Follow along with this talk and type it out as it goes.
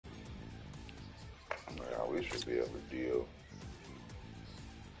we should be able to deal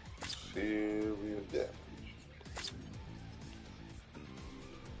serious damage.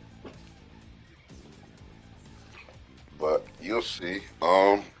 But you'll see.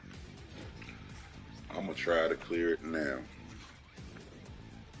 I'm gonna try to clear it now.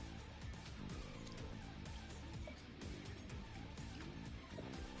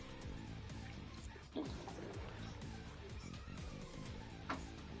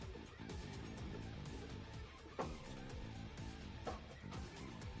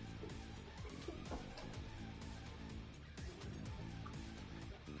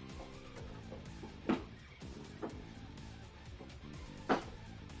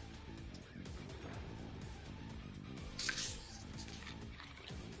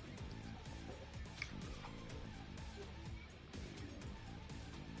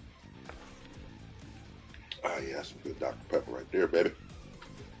 Ah, yeah, some good Dr. Pepper right there, baby.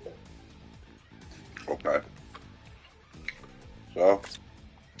 Okay. So,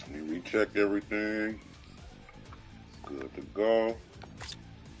 let me recheck everything. Good to go.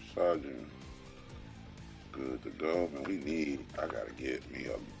 Sergeant. Good to go. Man, I gotta get me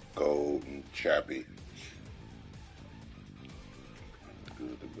a golden chappy.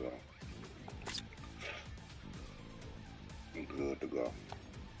 Good to go. Good to go.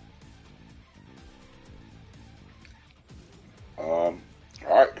 All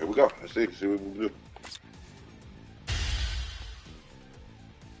right, here we go. Let's see what we can do.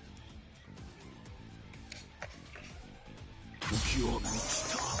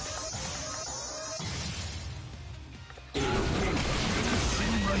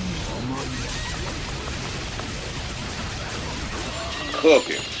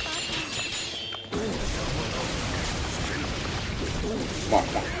 Cooking. Come on,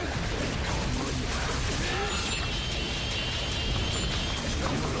 come on.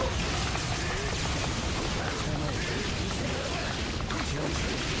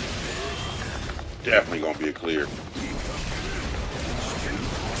 Definitely gonna be a clear.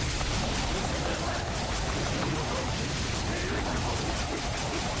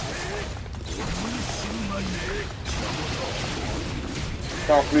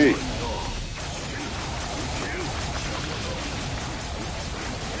 Off me.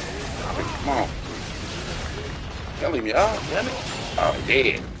 Come on. Killing me. Oh, damn it. Oh,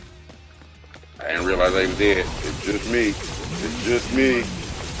 dead. I didn't realize I was dead. It's just me. It's just me.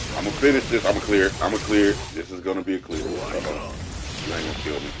 I'm gonna finish this. I'm gonna clear it. I'm gonna clear it. This is gonna be a clear. Uh-oh. You ain't gonna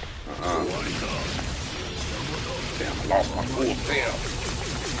kill me. Damn, I lost my full self.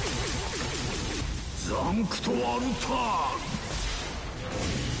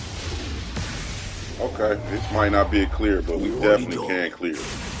 Okay, this might not be a clear, but we definitely can clear it.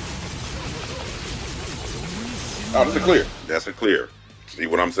 Oh, that's a clear. That's a clear. See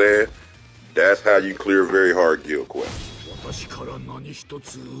what I'm saying? That's how you clear very hard guild quests. It's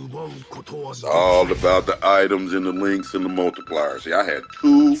all about the items and the links and the multipliers. See, I had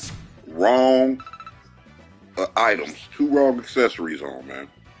two wrong items, two wrong accessories on, man.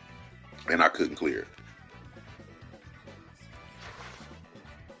 And I couldn't clear it.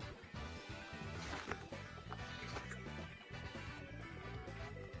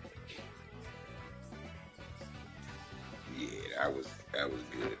 Yeah, that was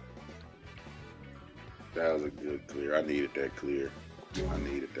good. That was a good clear. I needed that clear. I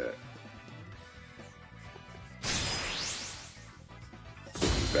needed that.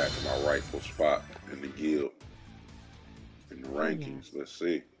 Back to my rightful spot in the guild, in the rankings. Let's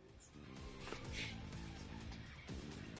see.